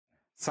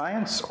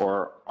Science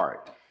or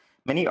art?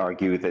 Many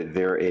argue that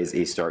there is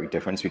a stark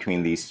difference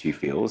between these two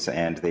fields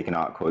and they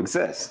cannot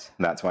coexist.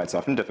 That's why it's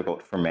often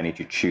difficult for many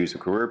to choose a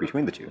career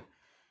between the two.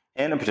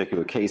 In a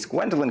particular case,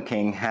 Gwendolyn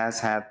King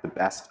has had the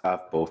best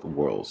of both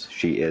worlds.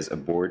 She is a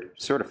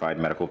board-certified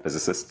medical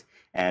physicist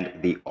and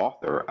the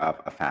author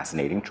of a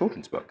fascinating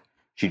children's book.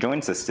 She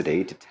joins us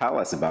today to tell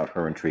us about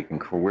her intriguing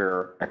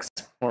career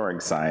exploring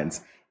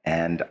science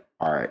and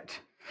art.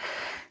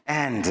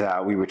 And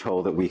we were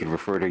told that we could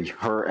refer to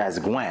her as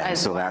Gwen,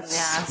 so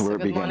that's where it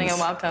begins. Good morning and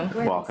welcome.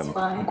 Welcome,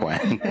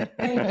 Gwen.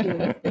 Thank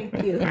you,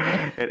 thank you.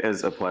 It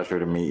is a pleasure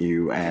to meet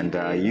you, and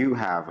you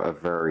have a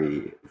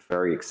very,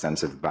 very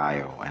extensive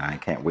bio, and I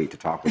can't wait to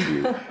talk with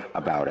you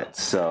about it.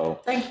 So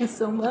thank you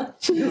so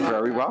much. You're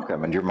very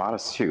welcome, and you're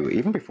modest too.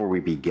 Even before we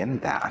begin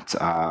that,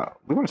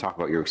 we want to talk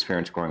about your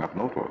experience growing up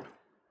in Old World.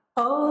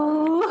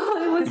 Oh,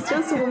 it was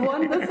just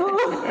wonderful.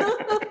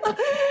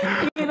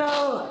 You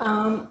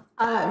know,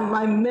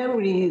 my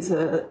memories,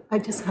 I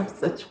just have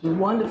such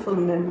wonderful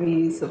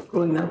memories of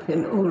growing up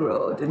in Old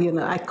Road. You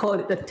know, I call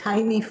it the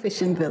tiny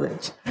fishing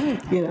village.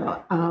 You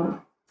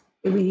know,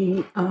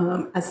 we,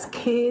 as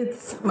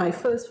kids, my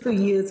first few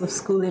years of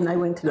schooling, I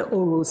went to the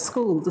Old Road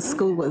school. The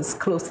school was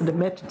close to the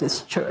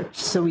Methodist church,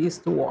 so we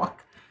used to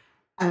walk.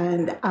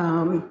 And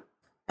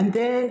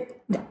then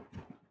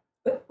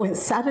when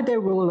Saturday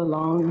rolled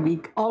along, we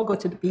all go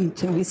to the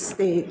beach and we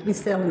stay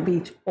on the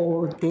beach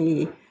all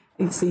day.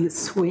 And so you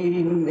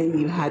swim and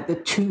you had the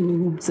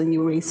tubes and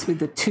you race with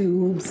the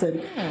tubes and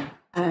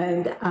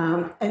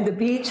the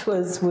beach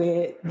was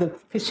where the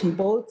fishing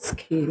boats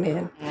came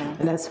in,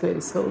 and that's where we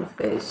sold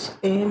fish.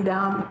 And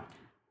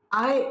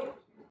I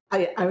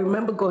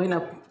remember going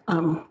up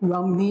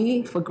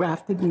Romney for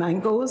grafted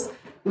mangoes.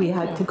 We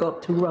had to go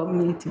up to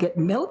Romney to get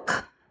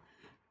milk.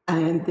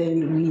 And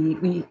then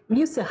we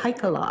used to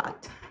hike a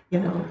lot, you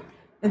know.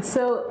 And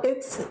so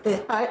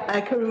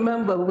I can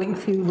remember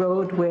Wingfield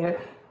Road where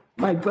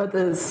my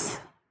brothers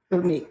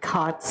would make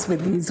carts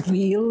with these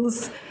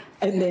wheels,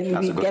 and then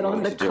we get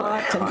on the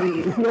cart and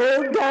we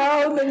roll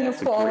down and you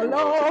fall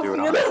off, you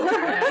know.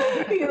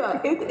 You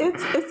know,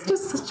 it's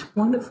just such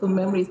wonderful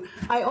memories.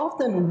 I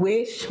often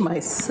wish my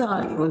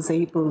son was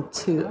able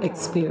to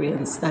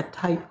experience that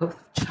type of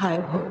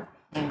childhood,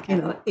 you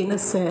know,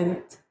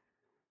 innocent,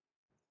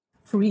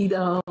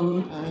 freedom.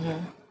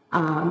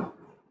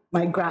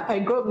 I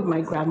grew up with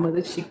my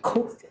grandmother. She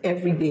cooked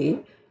every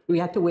day. We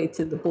had to wait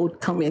till the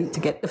boat come in to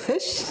get the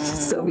fish.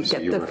 So we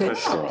get the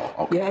fish.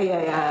 Okay.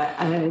 Yeah.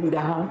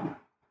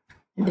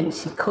 And then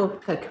she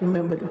cooked. I can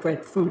remember the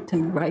breadfruit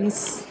and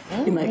rice.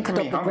 You know, I cut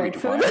up the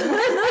breadfruit.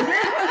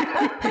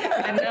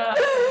 I know.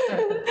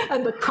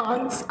 And the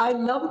corns. I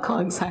love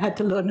corns. I had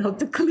to learn how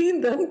to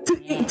clean them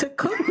to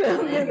cook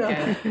them. You know.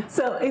 Okay.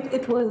 So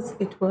it was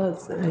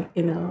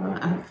you know,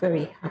 a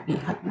very happy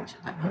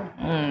childhood.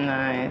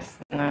 Nice.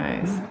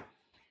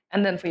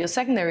 And then for your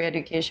secondary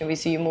education, we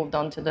see you moved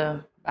on to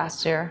the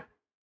Bastyr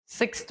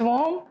sixth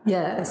form.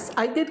 Yes,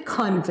 I did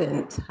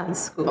convent high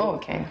school. Oh,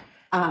 okay.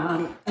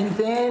 And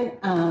then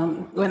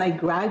when I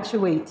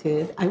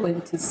graduated, I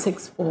went to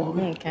sixth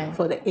form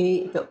for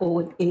the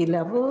old A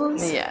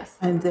levels. Yes.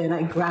 And then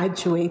I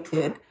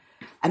graduated,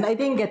 and I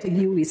didn't get a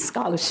UE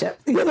scholarship.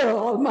 You know,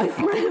 all my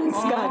friends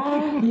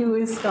got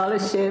UE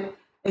scholarship,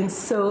 and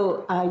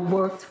so I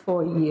worked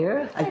for a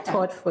year. I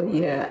taught for a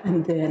year,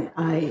 and then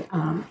I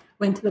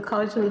went to the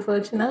College of the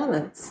Virgin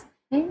Islands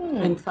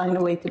and found a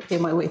way to pay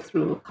my way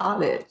through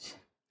college.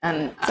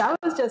 And so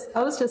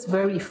I was just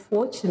very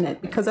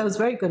fortunate because I was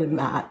very good at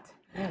math.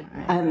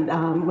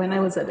 And when I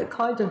was at the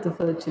College of the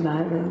Virgin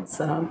Islands,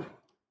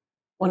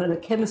 one of the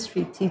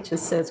chemistry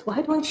teachers says,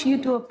 "Why don't you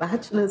do a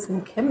bachelor's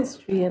in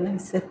chemistry?" And I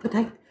said, "But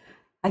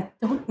I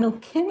don't know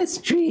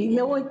chemistry.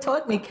 No one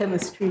taught me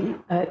chemistry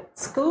at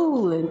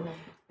school."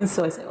 And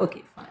so I said,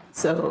 "Okay, fine."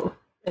 So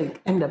I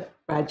ended up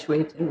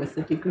graduating with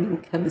a degree in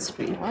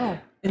chemistry. Wow.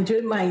 And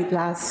during my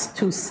last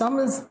 2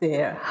 summers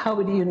there,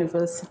 Howard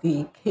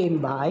University came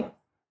by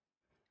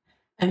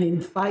and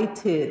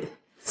invited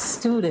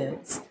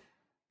students.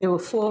 There were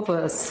 4 of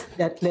us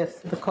that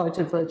left the College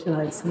of Virgin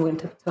Islands and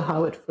went up to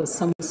Howard for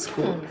summer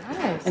school.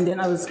 Nice. And then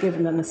I was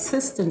given an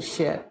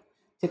assistantship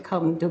to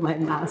come do my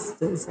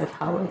master's at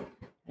Howard.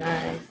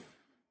 Nice.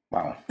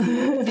 Wow.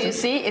 Do you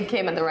see? It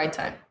came at the right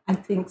time. I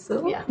think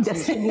so. Yeah.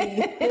 Destiny.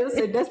 It was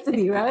a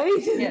destiny,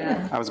 right?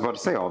 Yeah. I was about to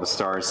say, all the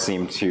stars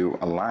seem to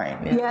align.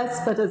 Yeah.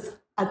 Yes, but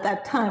at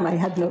that time, I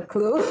had no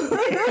clue.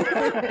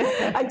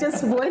 I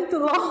just went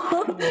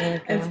along.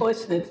 And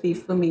fortunately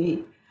for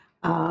me,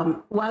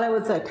 while I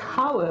was at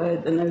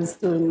Howard and I was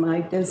doing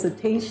my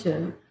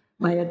dissertation,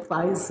 my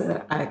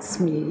advisor asked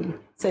me,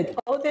 said,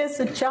 "Oh, there's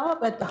a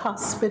job at the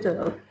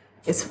hospital.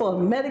 It's for a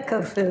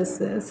medical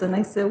physicist." And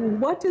I said,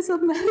 "What is a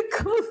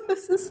medical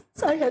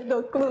physicist?" I had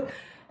no clue.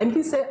 And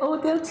he said, "Oh,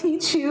 they'll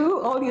teach you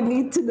all you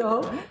need to know."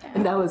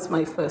 And that was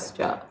my first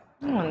job.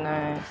 Oh,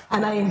 nice.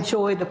 And I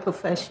enjoyed the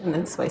profession,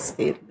 and so I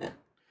stayed in it.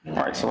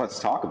 All right, so let's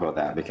talk about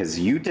that, because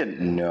you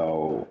didn't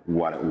know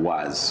what it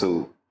was.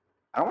 So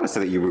I don't want to say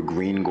that you were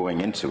green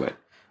going into it,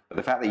 but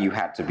the fact that you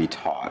had to be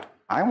taught,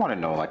 I want to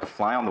know, like a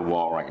fly on the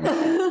wall right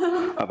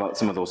now, about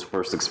some of those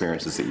first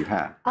experiences that you've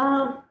had.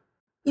 I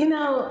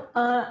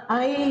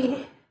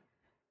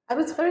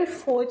was very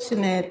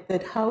fortunate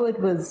that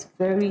Howard was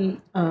very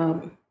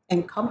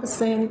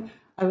encompassing.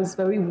 I was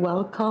very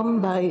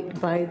welcomed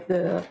by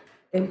the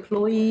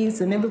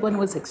employees, and everyone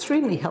was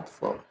extremely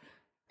helpful.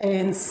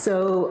 And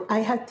so I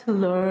had to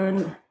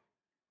learn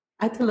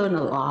a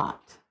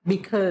lot,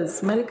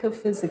 because medical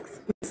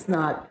physics it's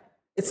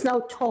now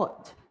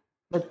taught,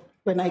 but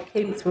when I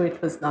came through,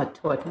 it was not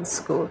taught in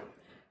school.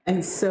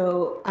 And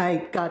so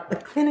I got the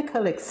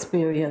clinical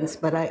experience,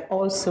 but I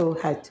also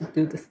had to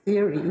do the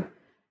theory,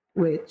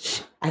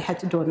 which I had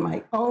to do on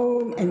my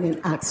own and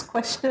then ask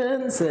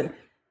questions.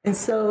 And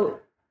so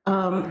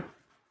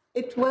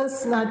it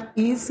was not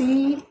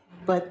easy,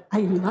 but I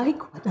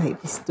like what I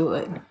was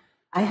doing.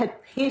 I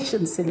had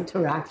patients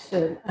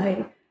interaction.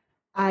 I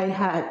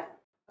had,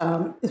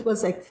 it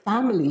was like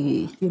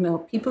family,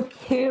 people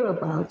care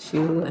about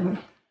you. And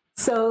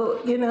so,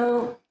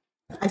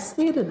 I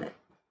stayed in it.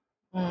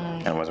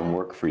 And it wasn't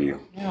work for you.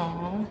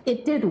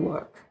 It did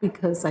work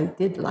because I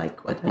did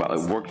like what I was doing. Well,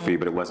 it worked for you,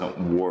 but it wasn't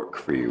work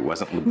for you. It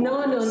wasn't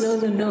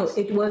laborious. No.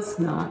 It was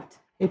not.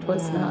 It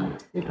was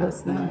not. It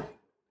was not.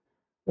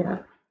 Yeah.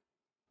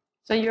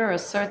 So you're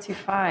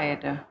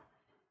certified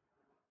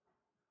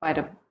by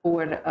the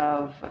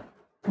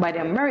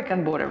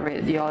American Board of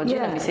Radiology,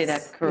 let me say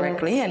that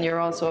correctly, and you're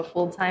also a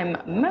full-time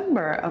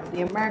member of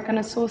the American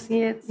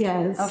Associates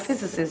of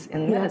Physicists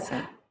in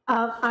Medicine.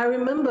 I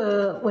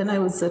remember when I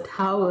was at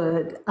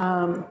Howard,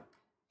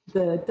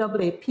 the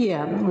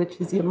AAPM, which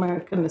is the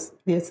American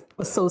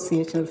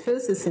Association of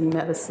Physicists in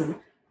Medicine,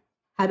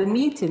 had a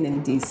meeting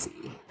in DC.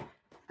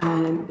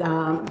 And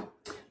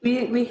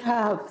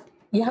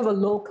you have a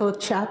local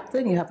chapter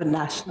and you have a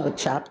national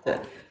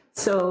chapter.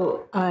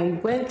 So I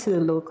went to the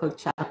local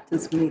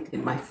chapter's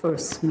meeting, my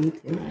first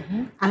meeting,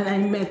 and I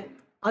met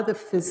other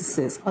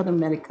physicists, other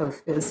medical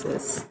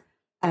physicists.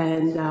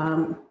 And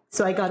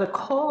so I got a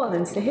call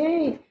and said,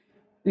 hey,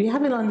 we're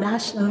having a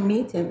national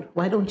meeting.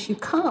 Why don't you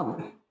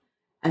come?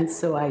 And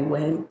so I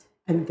went,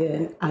 and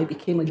then I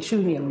became a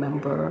junior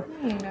member.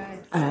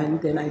 Nice.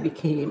 And then I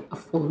became a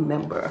full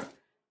member.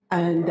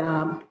 And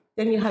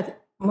then you had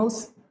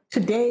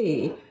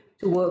today,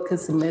 to work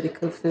as a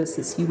medical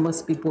physicist, you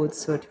must be board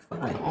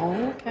certified. Oh,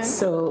 okay.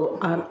 So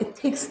it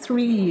takes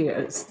 3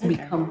 years to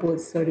become board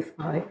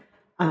certified.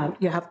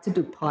 You have to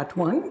do part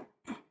 1,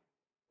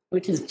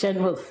 which is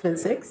general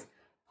physics,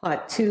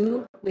 part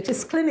 2, which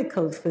is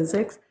clinical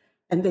physics,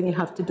 and then you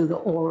have to do the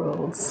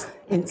orals.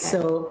 And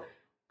so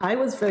I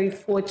was very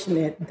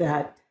fortunate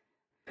that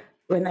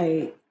when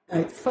I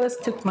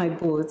first took my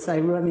boards, I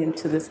run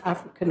into this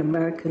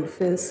African-American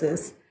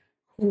physicist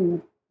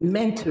who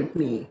mentored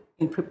me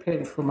in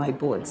preparing for my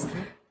boards.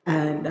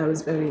 And I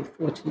was very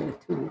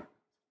fortunate to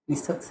be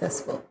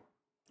successful.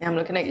 Yeah, I'm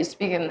looking at you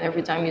speaking.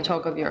 Every time you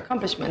talk of your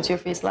accomplishments, your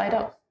face light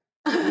up.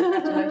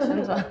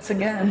 Congratulations once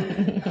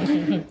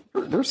again.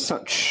 There's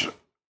such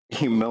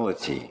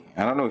humility.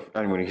 I don't know if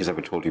anyone has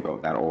ever told you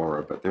about that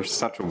aura, but there's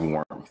such a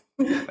warmth.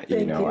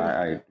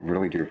 I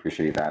really do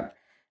appreciate that.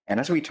 And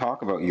as we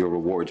talk about your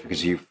rewards,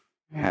 because you've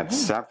had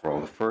several,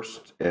 the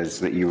first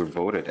is that you were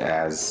voted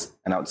as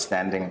an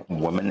outstanding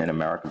woman in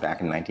America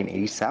back in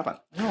 1987.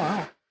 Oh,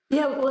 wow.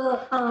 Yeah,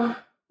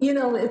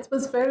 well, it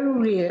was very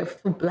rare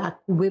for Black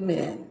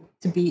women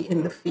to be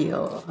in the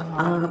field.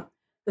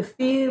 The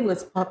field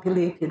was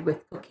populated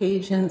with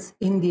Caucasians,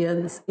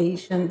 Indians,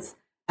 Asians,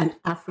 and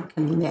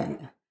African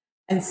men.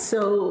 And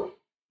so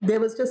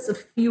there was just a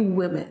few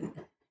women,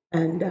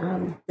 and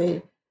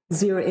they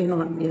zeroed in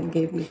on me and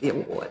gave me the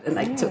award, and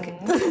I took it.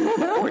 Of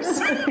course.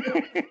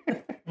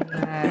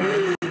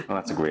 Well,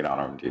 that's a great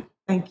honor indeed.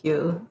 Thank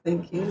you.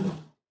 Thank you.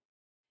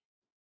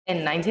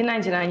 In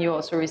 1999, you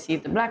also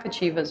received the Black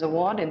Achievers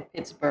Award in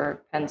Pittsburgh,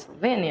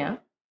 Pennsylvania.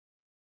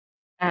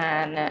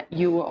 And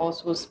you were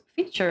also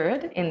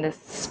featured in the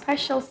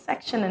special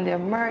section in the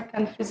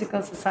American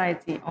Physical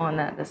Society on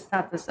the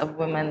status of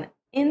women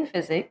in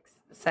physics,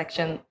 the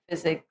section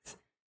Physics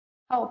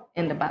Help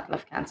in the Battle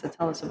of Cancer.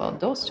 Tell us about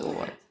those 2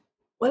 awards.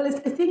 Well, I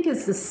think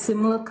it's a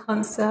similar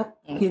concept.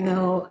 Okay.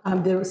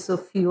 There were so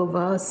few of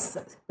us,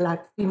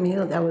 Black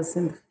female, that was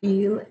in the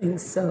field. And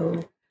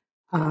so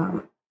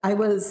I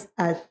was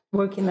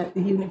working at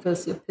the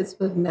University of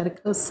Pittsburgh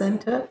Medical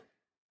Center.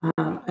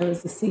 I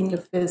was a senior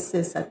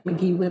physicist at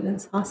McGee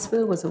Women's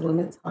Hospital, was a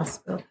women's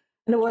hospital.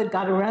 And the word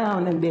got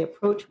around and they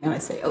approached me and I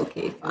say,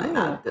 okay, fine,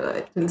 I'll do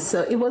it. And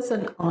so it was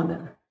an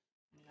honor.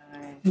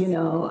 Nice.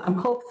 I'm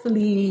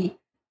hopefully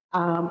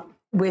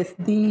with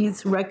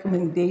these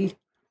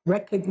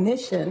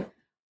recognition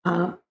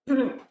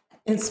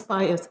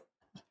inspires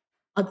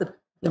other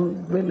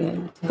young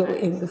women to go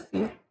in the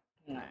field.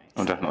 Nice.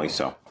 Oh, definitely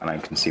so. And I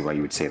can see why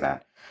you would say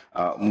that.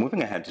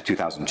 Moving ahead to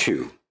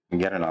 2002,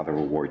 yet another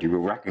award. You were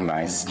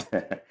recognized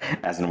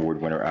as an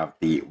award winner of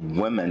the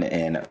Women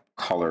in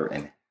Color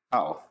in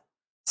Health,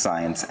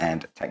 Science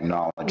and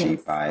Technology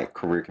by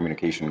Career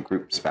Communication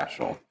Group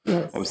Special.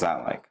 Yes. What was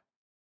that like?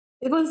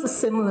 It was a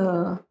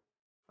similar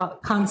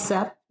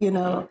concept,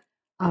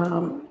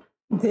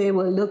 they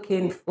were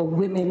looking for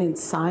women in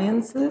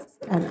sciences,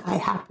 and I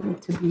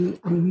happened to be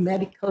a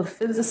medical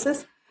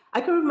physicist.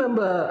 I can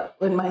remember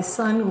when my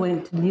son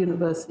went to the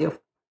University of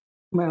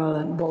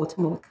Maryland,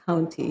 Baltimore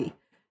County,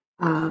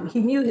 he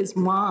knew his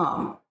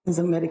mom is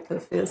a medical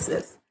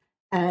physicist.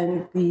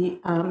 And the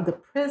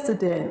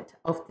president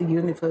of the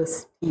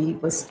university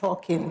was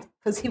talking,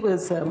 because he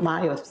was a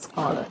Maya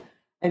scholar,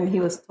 and he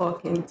was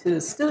talking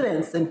to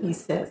students, and he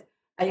says,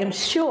 I am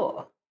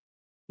sure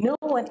no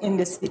one in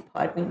this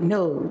department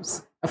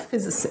knows a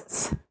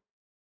physicist.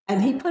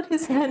 And he put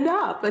his hand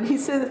up, and he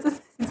said,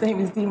 his name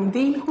is Dean.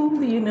 Dean, whom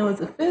do you know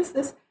as a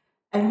physicist?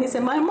 And he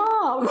said, my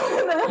mom.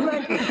 And I'm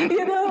like,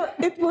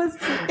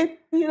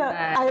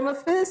 I'm a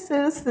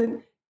physicist.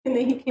 And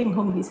then he came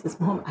home, he says,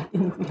 Mom, I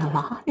didn't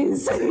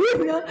realize.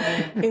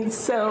 And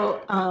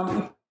so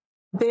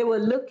they were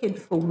looking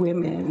for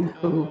women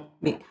who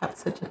have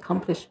such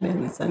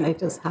accomplishments, and I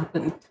just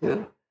happened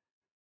to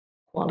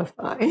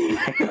qualify.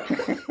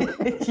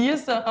 You're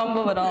so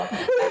humble at all.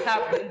 I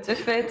happen to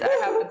fit, I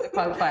happen to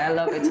qualify. I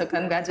love it. So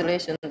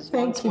congratulations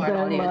once more on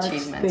all your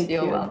achievements.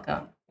 You're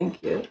welcome.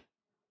 Thank you.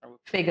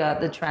 Figure out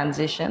the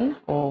transition,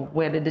 or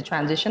where did the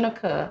transition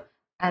occur,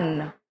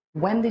 and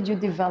when did you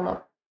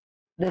develop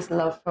this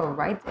love for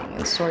writing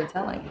and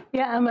storytelling?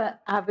 Yeah, I'm an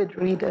avid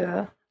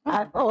reader.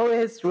 I've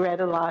always read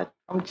a lot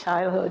from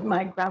childhood.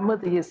 My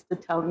grandmother used to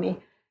tell me,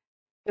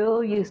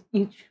 Bill, you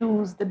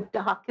choose the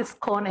darkest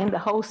corner in the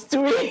house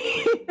to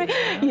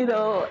read,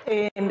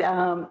 and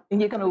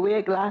you're going to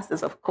wear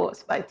glasses, of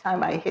course. By the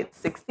time I hit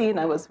 16,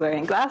 I was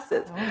wearing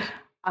glasses.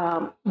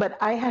 But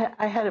I have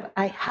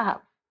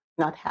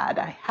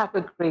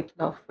a great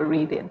love for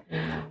reading.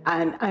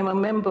 And I'm a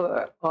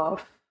member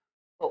of,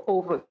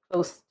 over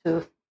close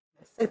to,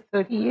 let's say,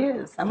 30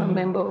 years, I'm a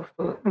member of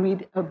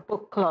a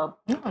book club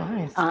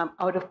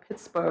out of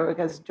Pittsburgh.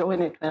 I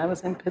joined it when I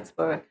was in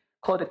Pittsburgh,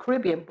 called the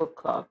Caribbean Book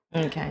Club.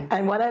 Okay.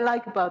 And what I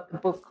like about the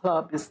book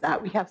club is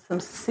that we have some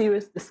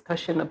serious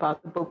discussion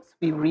about the books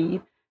we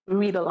read. We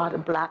read a lot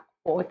of Black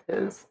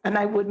authors, and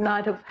I would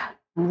not have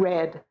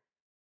read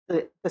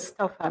the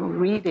stuff I'm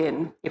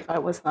reading if I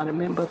was not a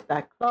member of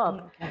that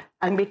club. Okay.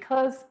 And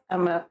because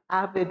I'm an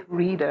avid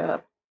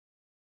reader,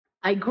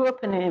 I grew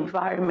up in an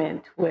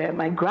environment where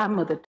my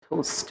grandmother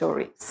told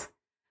stories.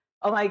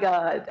 Oh my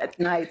God, at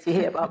night you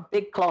hear about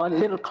big claw and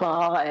little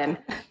claw and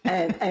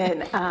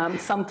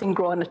something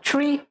grow on a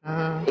tree.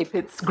 If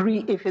it's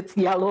green, if it's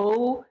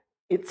yellow,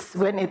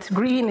 when it's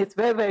green, it's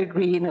very, very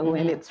green. And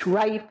when it's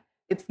ripe,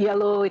 it's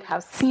yellow, it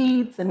has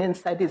seeds, and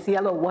inside is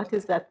yellow. What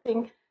is that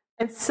thing?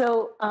 And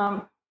so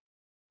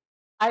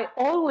I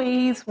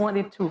always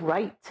wanted to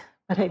write,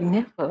 but I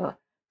never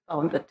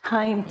found the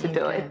time to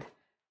do it.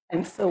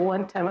 And so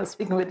one time I was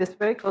speaking with this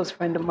very close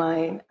friend of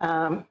mine,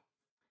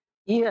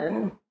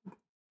 Ian.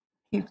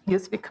 He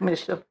used to be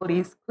commissioner of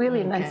police,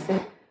 Gwendolyn, and I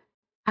said,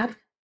 have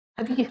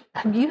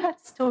you had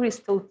stories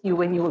told to you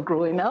when you were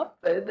growing up?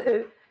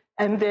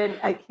 And then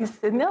he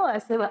said, no. I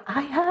said, well,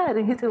 I had.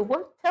 And he said,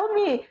 what? Tell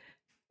me.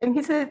 And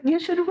he said, you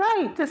should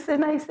write.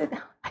 And I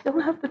said, I don't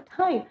have the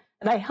time.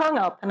 And I hung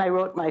up and I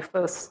wrote my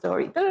first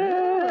story.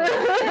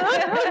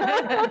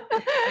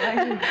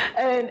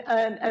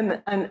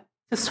 and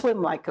to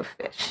swim like a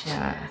fish.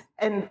 Yeah.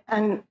 And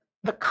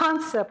the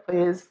concept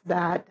is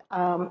that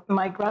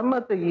my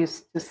grandmother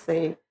used to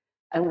say,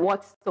 and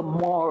what's the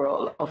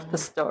moral of the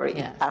story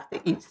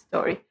after each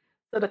story?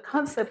 So the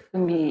concept for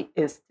me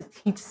is to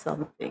teach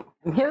something.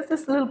 And here's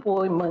this little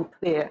boy,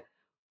 Montclair,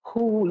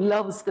 who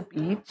loves the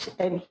beach,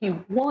 and he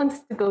wants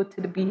to go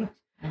to the beach,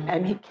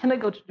 and he cannot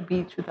go to the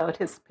beach without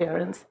his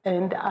parents.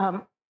 And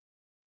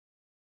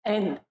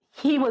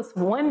he was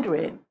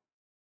wondering,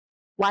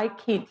 why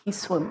can't he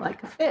swim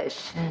like a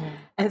fish?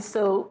 And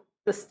so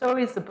the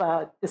story is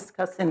about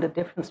discussing the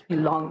difference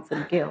between lungs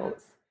and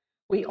gills.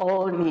 We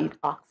all need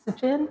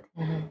oxygen.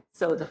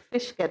 So the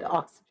fish get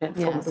oxygen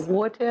from the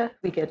water.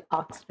 We get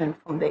oxygen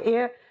from the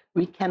air.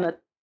 We cannot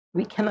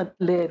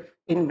live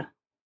in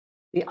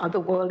the other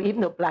world,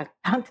 even though Black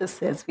Panther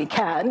says we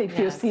can, if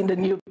you've seen the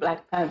new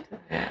Black Panther.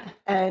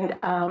 And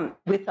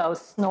with our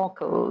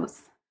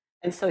snorkels.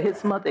 And so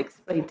his mother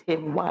explained to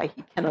him why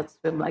he cannot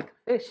swim like a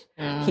fish.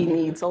 He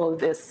needs all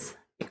this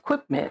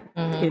equipment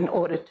in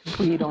order to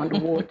breathe on the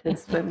water and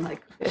swim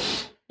like a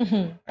fish.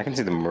 I can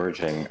see the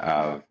merging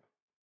of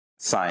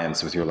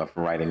science with your love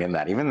for writing in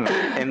that, even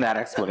in that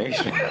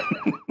explanation.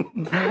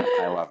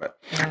 I love it.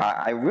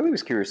 I really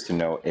was curious to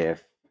know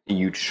if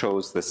you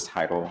chose this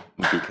title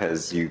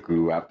because you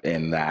grew up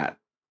in that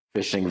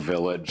fishing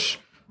village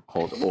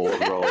called Old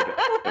Road.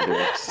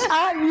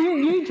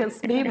 You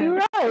just may be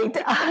right.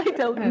 I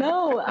don't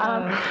know.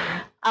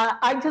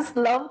 I just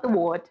love the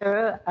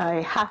water.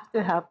 I have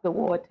to have the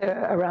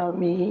water around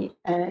me.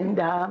 And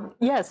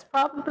yes,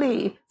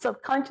 probably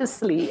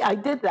subconsciously, I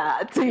did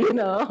that,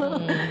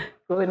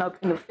 growing up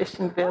in a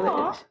fishing village.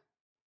 Aww.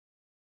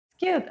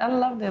 Cute. I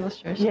love the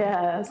illustration.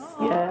 Yes.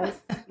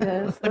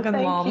 Look at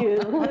mom. Thank you.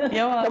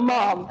 The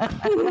mom.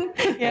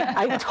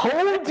 I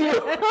told you.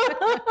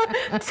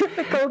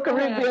 Typical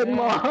Caribbean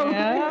mom.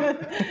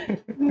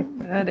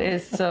 That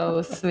is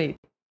so sweet.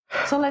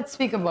 So let's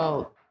speak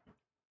about,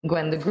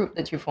 Gwen, the group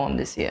that you formed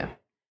this year.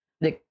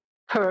 The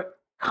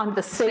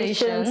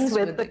Conversations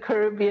with the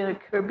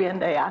Caribbean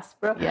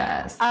diaspora.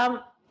 Yes.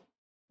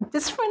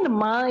 This friend of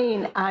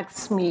mine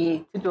asked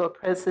me to do a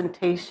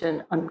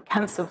presentation on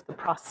cancer of the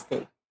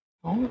prostate.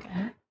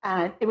 Okay.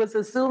 And it was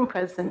a Zoom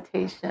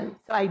presentation,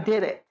 so I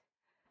did it.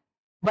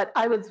 But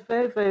I was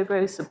very, very,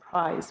 very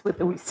surprised with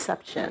the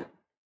reception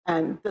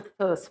and the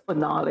thirst for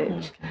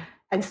knowledge. Okay.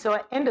 And so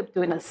I ended up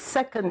doing a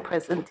second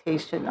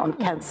presentation on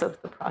cancer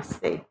of the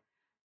prostate.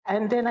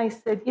 And then I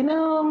said, you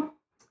know,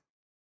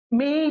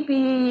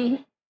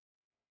 maybe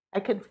I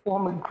could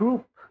form a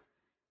group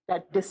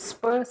that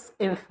disperse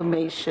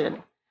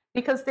information,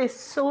 because there's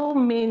so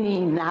many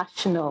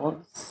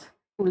nationals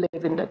who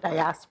live in the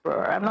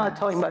diaspora. I'm not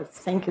talking about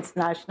St. Kitts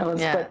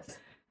nationals, but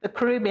the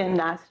Caribbean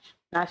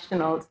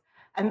nationals,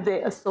 and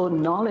they are so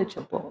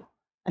knowledgeable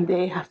and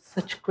they have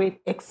such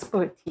great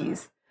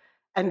expertise,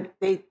 and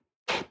they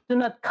do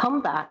not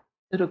come back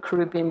to the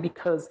Caribbean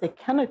because they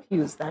cannot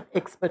use that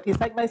expertise.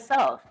 Like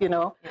myself, you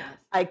know,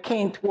 I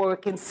can't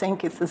work in St.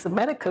 Kitts as a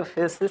medical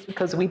physicist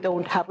because we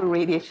don't have a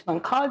radiation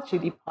oncology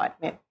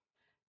department.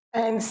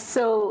 And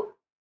so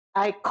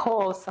I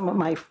call some of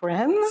my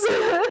friends,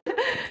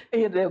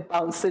 you know,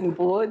 bouncing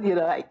board, you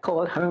know, I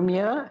call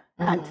Hermia,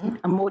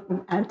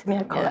 Morton Anthony,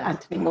 I call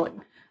Anthony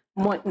Morton.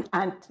 Morton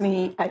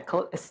Anthony, I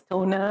call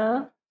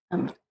Estona,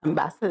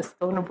 Ambassador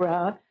Estona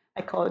Brown.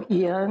 I call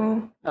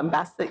Ian,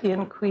 Ambassador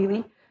Ian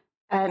Quealy.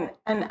 And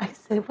I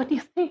said, what do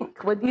you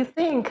think? What do you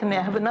think? And I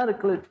have another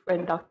good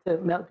friend, Dr.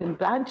 Melvin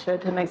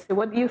Blanchard, and I said,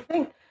 what do you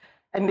think?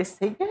 And they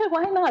say, yeah,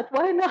 why not?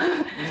 Why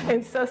not?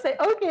 And so I say,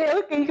 okay,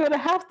 you're going to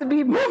have to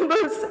be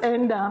members.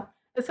 And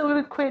so we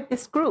would create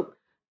this group.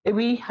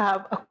 We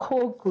have a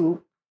core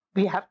group.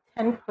 We have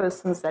 10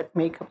 persons that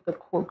make up the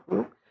core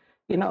group.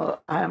 You know,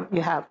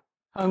 you have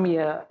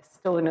Hermia,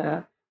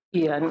 Stoner,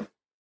 Ian.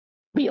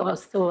 We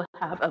also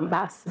have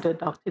Ambassador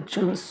Dr.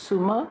 June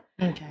Suma.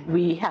 Okay.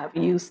 We have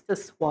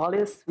Eustace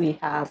Wallace. We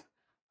have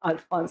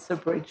Alfonso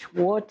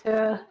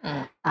Bridgewater.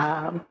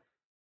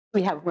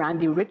 We have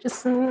Randy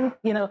Richardson,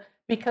 you know,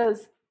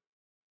 because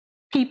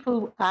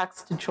people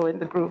ask to join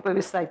the group, but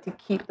we decide to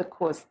keep the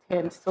course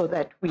 10 so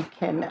that we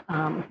can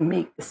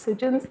make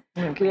decisions.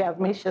 Okay. We have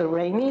Michelle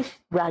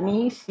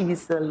Rani,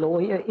 she's a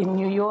lawyer in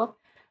New York.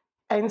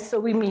 And so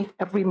we meet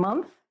every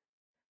month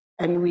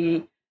and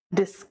we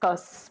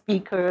discuss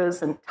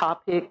speakers and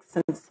topics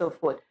and so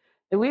forth.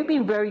 And we've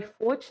been very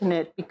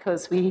fortunate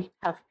because we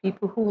have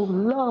people who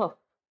love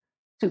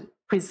to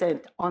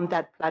present on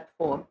that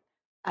platform.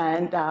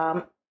 And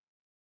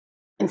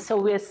so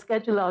we're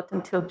scheduled out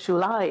until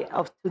July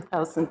of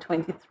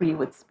 2023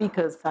 with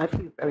speakers. I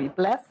feel very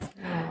blessed.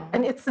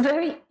 And it's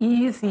very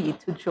easy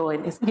to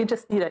join. You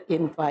just need an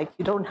invite.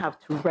 You don't have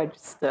to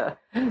register.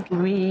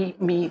 We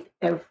meet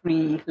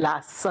every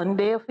last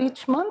Sunday of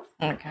each month.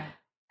 Okay.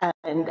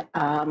 And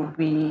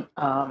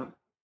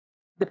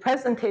the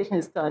presentation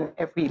is done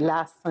every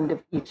last Sunday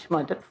of each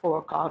month at 4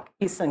 o'clock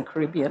Eastern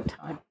Caribbean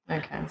time.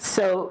 Okay.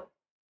 So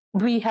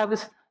we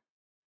have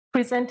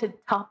presented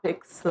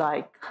topics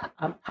like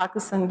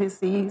Parkinson's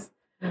disease.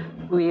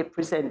 We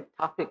present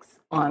topics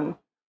on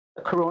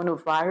the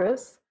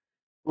coronavirus,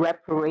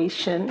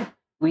 reparation.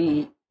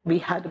 We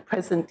had a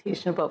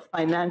presentation about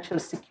financial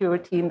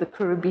security in the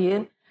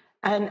Caribbean.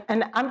 And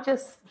I'm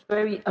just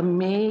very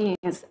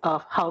amazed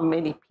of how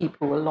many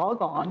people will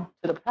log on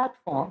to the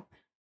platform.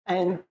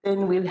 And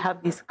then we'll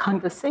have these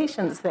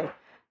conversations there.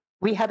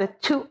 We had a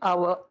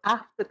 2-hour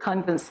after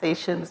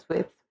conversations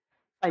with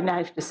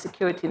financial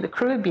security in the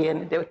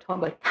Caribbean. They were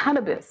talking about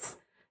cannabis.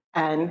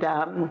 And,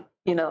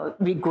 you know,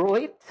 we grow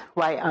it.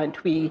 Why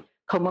aren't we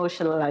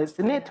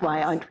commercializing it?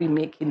 Why aren't we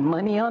making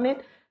money on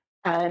it?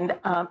 And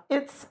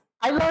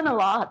I learn a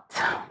lot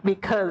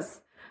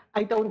because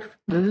I don't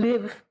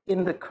live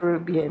in the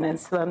Caribbean, and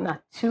so I'm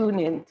not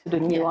tuned into the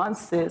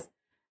nuances.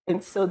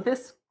 And so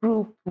this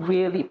group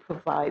really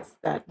provides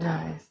that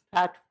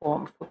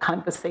platform for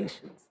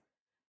conversations.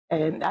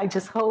 And I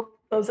just hope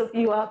those of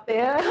you out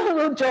there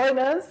will join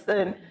us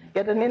and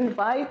get an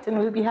invite, and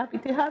we'll be happy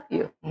to have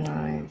you.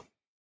 Nice.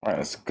 All right,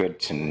 that's good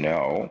to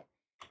know.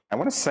 I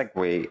want to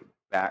segue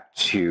back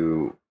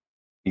to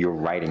your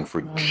writing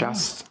for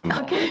just a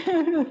moment.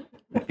 Okay.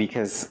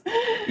 Because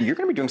you're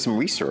going to be doing some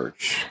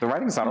research. The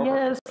writing's not over.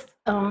 Yes.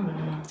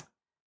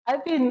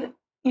 I've been,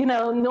 you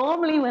know,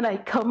 normally when I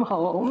come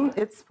home,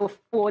 it's for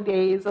 4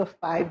 days or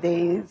 5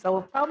 days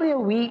or probably a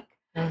week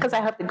because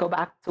I have to go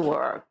back to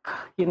work,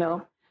 you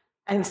know.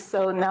 And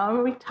so now I'm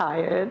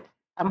retired.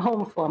 I'm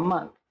home for a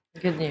month.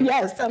 Good news.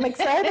 Yes, I'm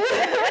excited.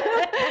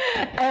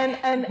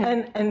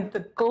 and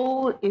the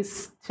goal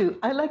is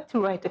I like to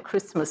write a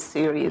Christmas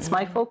series.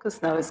 My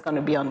focus now is going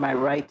to be on my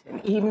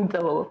writing, even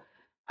though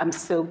I'm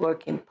still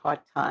working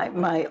part-time.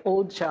 My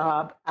old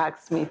job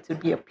asked me to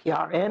be a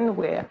PRN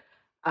where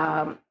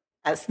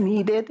as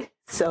needed.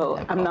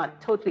 So I'm not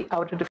totally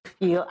out of the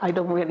field. I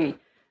don't really,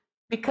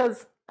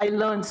 because I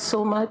learned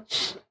so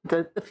much.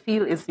 The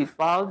field is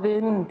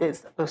evolving.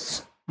 There's a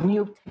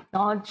new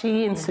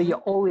technology, and so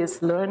you're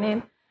always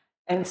learning.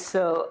 And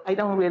so I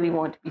don't really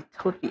want to be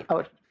totally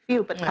out of the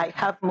field, but I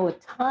have more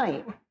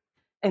time.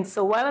 And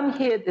so while I'm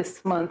here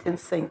this month in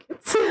St.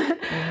 Kitts,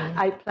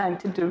 I plan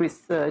to do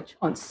research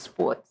on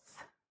sports.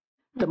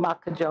 The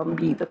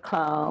Makajambi, the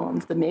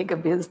clowns, the mega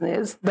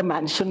business, the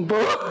mansion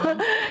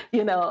ball,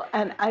 you know,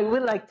 and I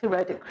would like to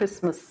write a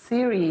Christmas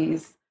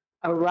series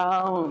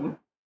around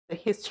the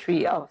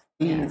history of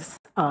these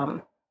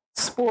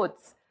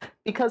sports,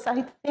 because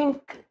I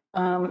think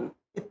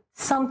it's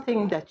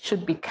something that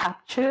should be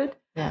captured.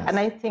 Yes. And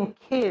I think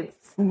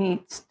kids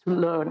need to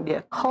learn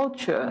their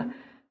culture,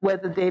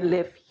 whether they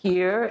live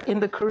here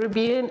in the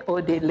Caribbean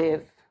or they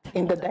live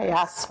in the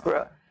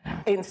diaspora.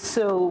 And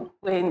so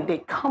when they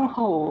come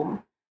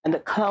home and the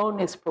clown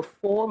is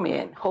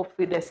performing,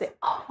 hopefully they say,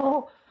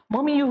 oh,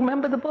 Mommy, you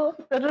remember the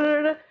book? Da, da,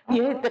 da, da.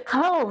 Yeah,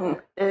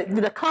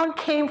 the clown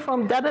came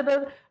from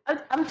da-da-da.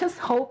 I'm just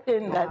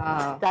hoping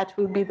that that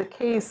will be the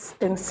case.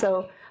 And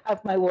so I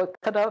have my work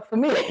cut out for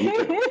me.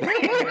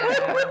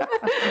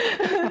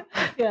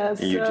 Yeah,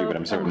 so you do, but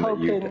I'm certain that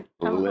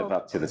you live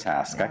up to the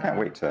task. I can't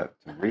wait to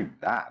read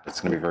that. It's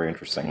going to be very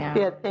interesting.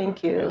 Yeah,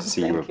 thank you.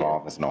 See you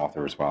evolve as an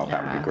author as well.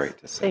 That would be great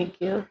to see.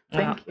 Thank you.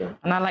 Thank you.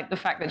 And I like the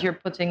fact that you're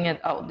putting it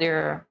out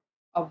there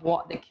of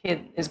what the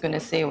kid is going to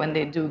say when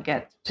they do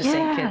get to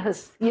St.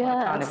 Kitts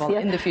Carnival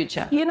in the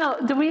future. You know,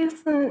 the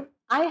reason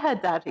I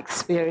had that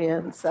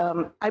experience,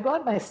 I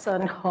brought my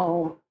son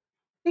home,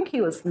 I think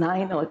he was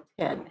 9 or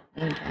 10.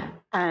 Okay.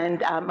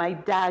 And my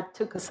dad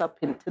took us up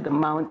into the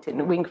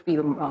mountain,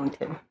 Wingfield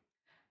Mountain.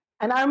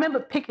 And I remember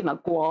picking a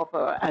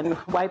guava and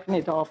wiping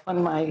it off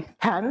on my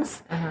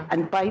hands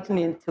and biting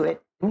into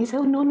it. And he said,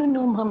 oh, no,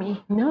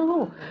 Mommy,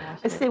 no.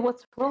 I said,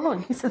 what's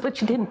wrong? He said, but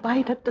you didn't buy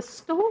it at the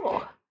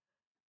store.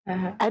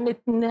 And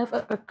it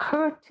never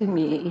occurred to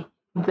me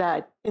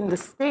that in the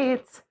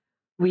States,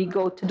 we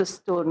go to the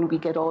store and we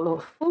get all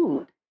our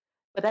food.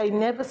 But I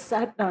never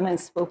sat down and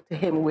spoke to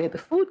him where the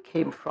food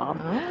came from.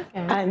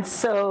 And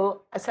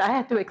so I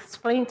had to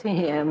explain to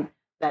him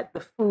that the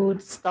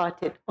food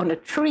started on a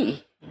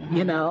tree,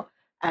 you know,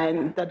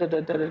 and then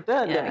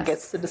it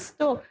gets to the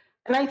store.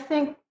 And I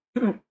think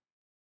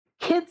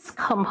kids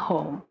come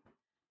home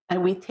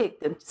and we take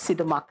them to see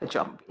the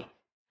Makajambi.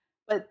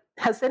 But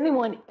has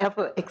anyone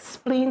ever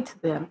explained to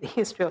them the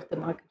history of the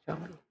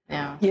Makajambi?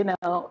 Yeah. You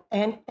know,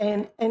 and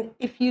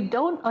if you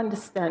don't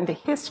understand the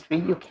history,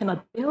 you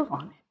cannot build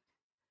on it.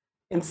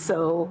 And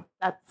so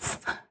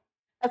that's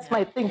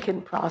my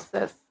thinking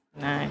process.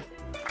 Nice.